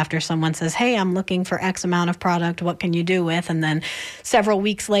month after someone says, hey, I'm looking for X amount of product. What can you do with? And then several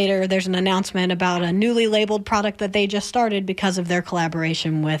weeks later, there's an announcement about a newly labeled product that they just started because of their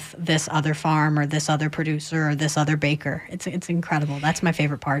collaboration with this other farm or this other producer or this other baker. It's incredible. That's my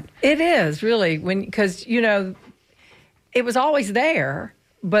favorite part. It is, really, because, it was always there,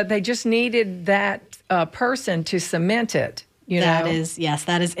 but they just needed that person to cement it. That is,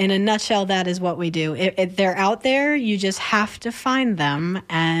 in a nutshell, that is what we do. If they're out there, you just have to find them,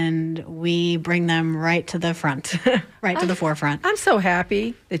 and we bring them right to the front, right to the forefront. I'm so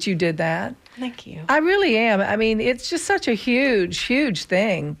happy that you did that. Thank you. I really am. I mean, it's just such a huge, huge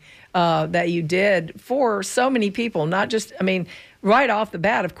thing that you did for so many people, not just, right off the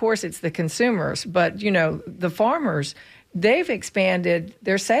bat, of course, it's the consumers, but, the farmers, they've expanded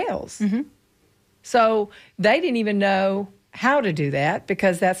their sales. Mm-hmm. So they didn't even know how to do that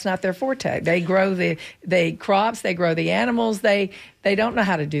because that's not their forte. They grow the crops, they grow the animals, they don't know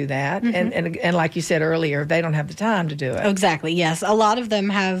how to do that. Mm-hmm. And like you said earlier, they don't have the time to do it. Exactly, yes. A lot of them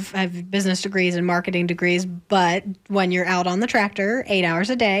have business degrees and marketing degrees, but when you're out on the tractor 8 hours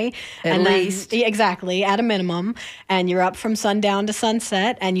a day, at least. Exactly, at a minimum, and you're up from sundown to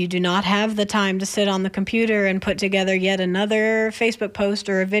sunset, and you do not have the time to sit on the computer and put together yet another Facebook post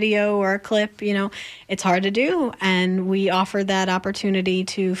or a video or a clip, it's hard to do. And we offer that opportunity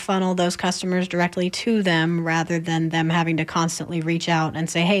to funnel those customers directly to them rather than them having to constantly reach out and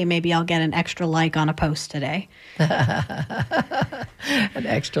say, hey, maybe I'll get an extra like on a post today. An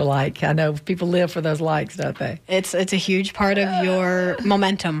extra like. I know people live for those likes, don't they? It's a huge part of your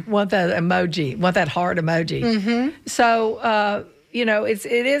momentum. Want that emoji. Want that heart emoji. Mm-hmm. So,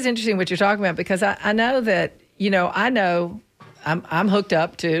 it is interesting what you're talking about because I know that, I know I'm hooked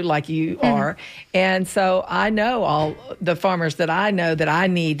up to, like you are, and so I know all the farmers that I know that I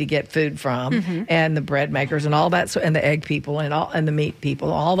need to get food from, and the bread makers and all that, and the egg people and the meat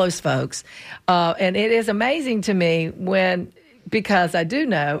people, all those folks, and it is amazing to me because I do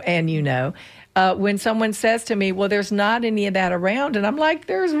know, and when someone says to me, well, there's not any of that around, and I'm like,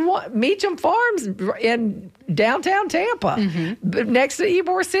 there's Meacham Farms in downtown Tampa, next to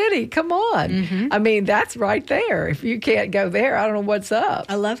Ybor City. Come on. That's right there. If you can't go there, I don't know what's up.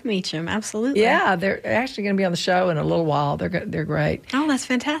 I love Meacham, absolutely. Yeah, they're actually going to be on the show in a little while. They're great. Oh, that's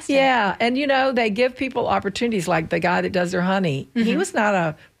fantastic. Yeah, and they give people opportunities, like the guy that does their honey. He was not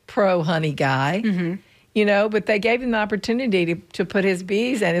a pro-honey guy. But they gave him the opportunity to put his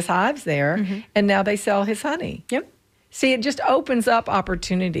bees and his hives there, and now they sell his honey. Yep. See, it just opens up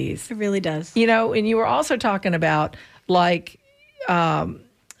opportunities. It really does. And you were also talking about, like,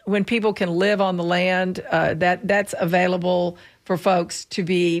 when people can live on the land, that's available for folks to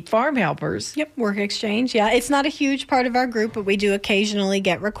be farm helpers. Yep, work exchange. Yeah, it's not a huge part of our group, but we do occasionally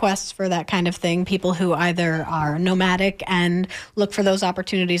get requests for that kind of thing. People who either are nomadic and look for those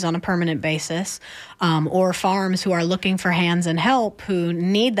opportunities on a permanent basis, or farms who are looking for hands and help who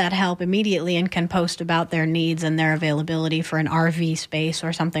need that help immediately and can post about their needs and their availability for an RV space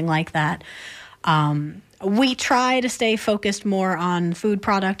or something like that. We try to stay focused more on food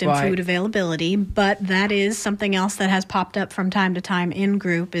product and food availability, but that is something else that has popped up from time to time in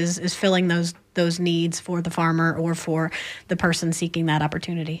group is filling those needs for the farmer or for the person seeking that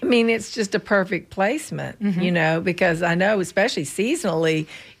opportunity. It's just a perfect placement, because I know, especially seasonally,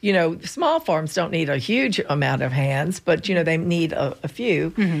 small farms don't need a huge amount of hands, but, they need a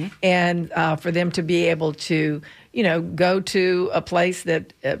few. And for them to be able to, go to a place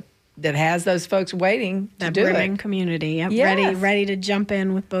that has those folks waiting to do it. That brimming community, ready to jump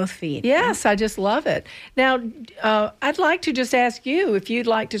in with both feet. Yes, I just love it. Now, I'd like to just ask you if you'd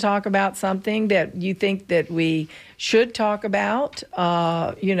like to talk about something that you think that we should talk about,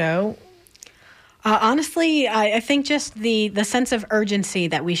 Honestly, I think just the sense of urgency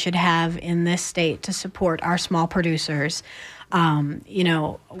that we should have in this state to support our small producers.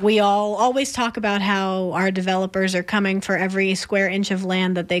 We all always talk about how our developers are coming for every square inch of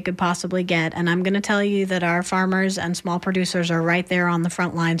land that they could possibly get. And I'm going to tell you that our farmers and small producers are right there on the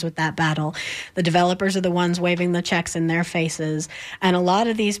front lines with that battle. The developers are the ones waving the checks in their faces. And a lot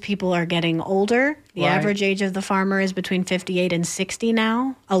of these people are getting older The Right. average age of the farmer is between 58 and 60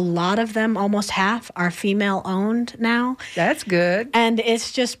 now. A lot of them, almost half, are female-owned now. That's good. And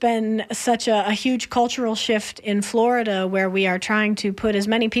it's just been such a huge cultural shift in Florida where we are trying to put as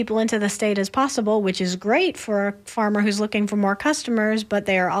many people into the state as possible, which is great for a farmer who's looking for more customers, but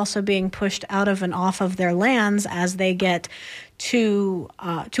they are also being pushed out of and off of their lands as they get to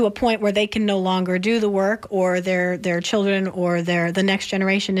a point where they can no longer do the work, or their children or the next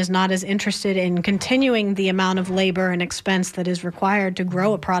generation is not as interested in continuing the amount of labor and expense that is required to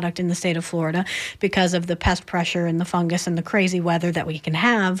grow a product in the state of Florida because of the pest pressure and the fungus and the crazy weather that we can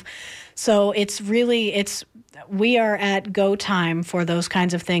have. So we are at go time for those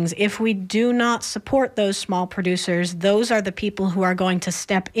kinds of things. If we do not support those small producers, those are the people who are going to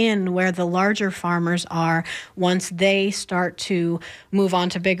step in where the larger farmers are once they start to move on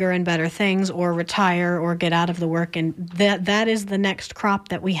to bigger and better things or retire or get out of the work. And that is the next crop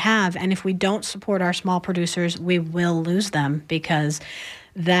that we have. And if we don't support our small producers, we will lose them, because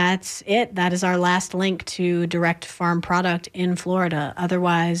that's it. That is our last link to direct farm product in Florida.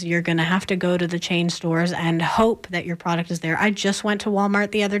 Otherwise, you're going to have to go to the chain stores and hope that your product is there. I just went to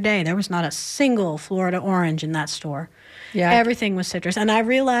Walmart the other day. There was not a single Florida orange in that store. Yeah. Everything was citrus. And I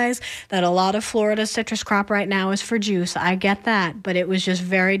realize that a lot of Florida's citrus crop right now is for juice. I get that. But it was just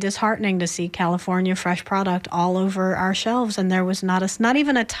very disheartening to see California fresh product all over our shelves. And there was not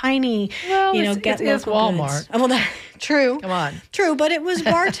even a tiny, Well, get it's local Walmart. goods. Well, true. Come on. True, but it was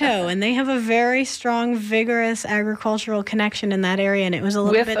Bartow, and they have a very strong, vigorous agricultural connection in that area, and it was a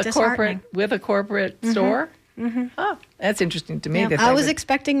little bit disheartening. With a corporate store? Mm-hmm. Oh, that's interesting to me. Yeah, That I was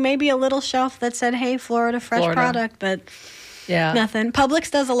expecting maybe a little shelf that said, hey, Florida fresh product, but nothing. Publix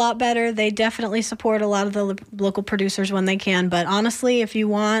does a lot better. They definitely support a lot of the local producers when they can. But honestly, if you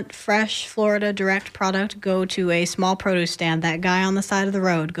want fresh Florida direct product, go to a small produce stand. That guy on the side of the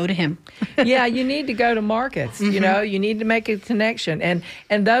road, go to him. Yeah, you need to go to markets. You know, you need to make a connection. And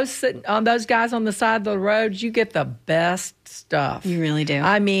those guys on the side of the road, you get the best stuff. You really do.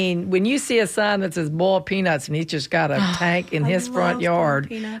 I mean, when you see a sign that says boiled peanuts and he's just got a tank in his front yard,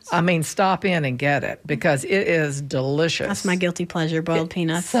 I mean, stop in and get it, because it is delicious. That's my guilty pleasure, boiled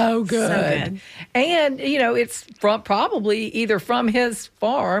peanuts. So good. So good. And, you know, it's probably either from his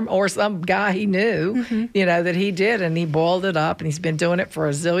farm or some guy he knew, you know, that he did, and he boiled it up, and he's been doing it for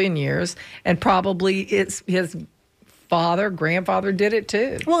a zillion years. And probably it's his grandfather did it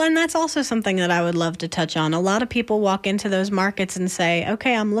too. Well, and that's also something that I would love to touch on. A lot of people walk into those markets and say,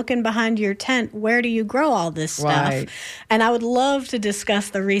 okay, I'm looking behind your tent. Where do you grow all this stuff? Right. And I would love to discuss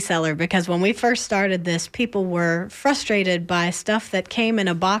the reseller, because when we first started this, people were frustrated by stuff that came in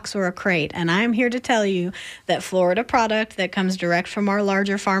a box or a crate. And I'm here to tell you that Florida product that comes direct from our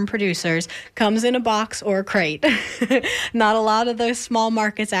larger farm producers comes in a box or a crate. Not a lot of those small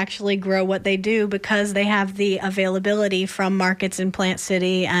markets actually grow what they do because they have the availability from markets in Plant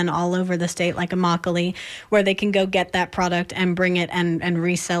City and all over the state, like Immokalee, where they can go get that product and bring it and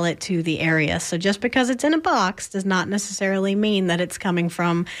resell it to the area. So just because it's in a box does not necessarily mean that it's coming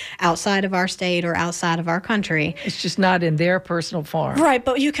from outside of our state or outside of our country. It's just not in their personal farm. Right,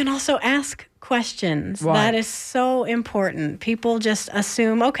 but you can also ask questions. Right. That is so important. People just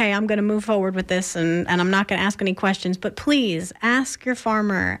assume, okay, I'm going to move forward with this and I'm not going to ask any questions. But please ask your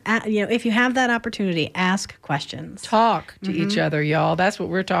farmer. If you have that opportunity, ask questions. Talk to each other, y'all. That's what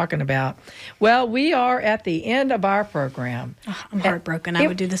we're talking about. Well, we are at the end of our program. Oh, I'm heartbroken. I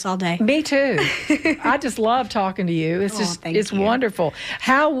would do this all day. Me too. I just love talking to you. It's it's wonderful.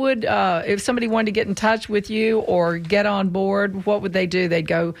 How would, if somebody wanted to get in touch with you or get on board, what would they do? They'd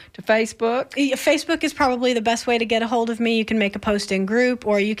go to Facebook? Facebook is probably the best way to get a hold of me. You can make a post in group,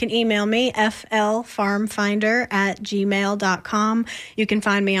 or you can email me, flfarmfinder@gmail.com. You can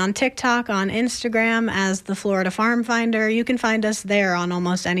find me on TikTok, on Instagram as the Florida Farm Finder. You can find us there on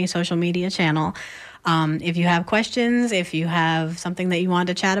almost any social media channel. If you have questions, if you have something that you want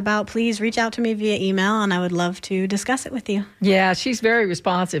to chat about, please reach out to me via email, and I would love to discuss it with you. Yeah, she's very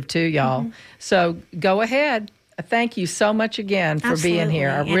responsive too, y'all. So go ahead. Thank you so much again for being here.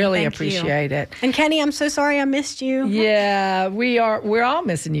 I really appreciate it. And Kenny, I'm so sorry I missed you. Yeah, we're all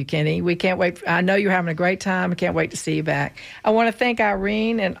missing you, Kenny. We can't wait. I know you're having a great time. I can't wait to see you back. I want to thank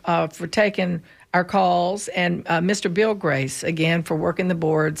Irene and for taking our calls, and Mr. Bill Grace again for working the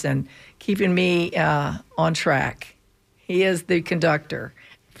boards and keeping me on track. He is the conductor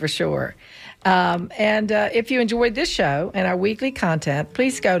for sure. And if you enjoyed this show and our weekly content,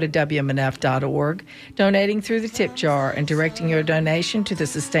 please go to WMNF.org, donating through the tip jar and directing your donation to the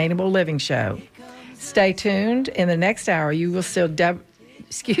Sustainable Living Show. Stay tuned. In the next hour, you will still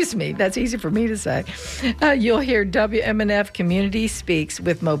excuse me, that's easy for me to say. You'll hear WMNF Community Speaks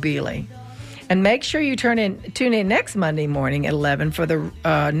with Mobili. And make sure you tune in next Monday morning at 11 for the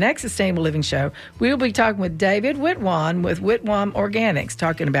next Sustainable Living Show. We will be talking with David Whitwan with Whitwan Organics,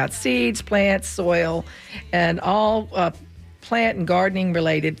 talking about seeds, plants, soil, and all plant and gardening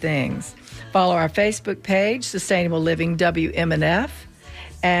related things. Follow our Facebook page, Sustainable Living WMNF,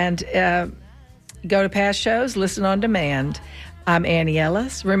 and go to past shows, listen on demand. I'm Annie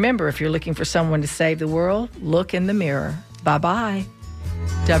Ellis. Remember, if you're looking for someone to save the world, look in the mirror. Bye-bye.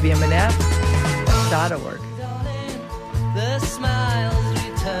 WMNF.org. The smiles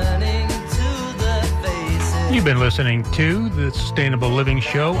returning to the faces. You've been listening to the Sustainable Living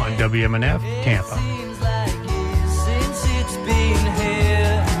Show on WMNF Tampa.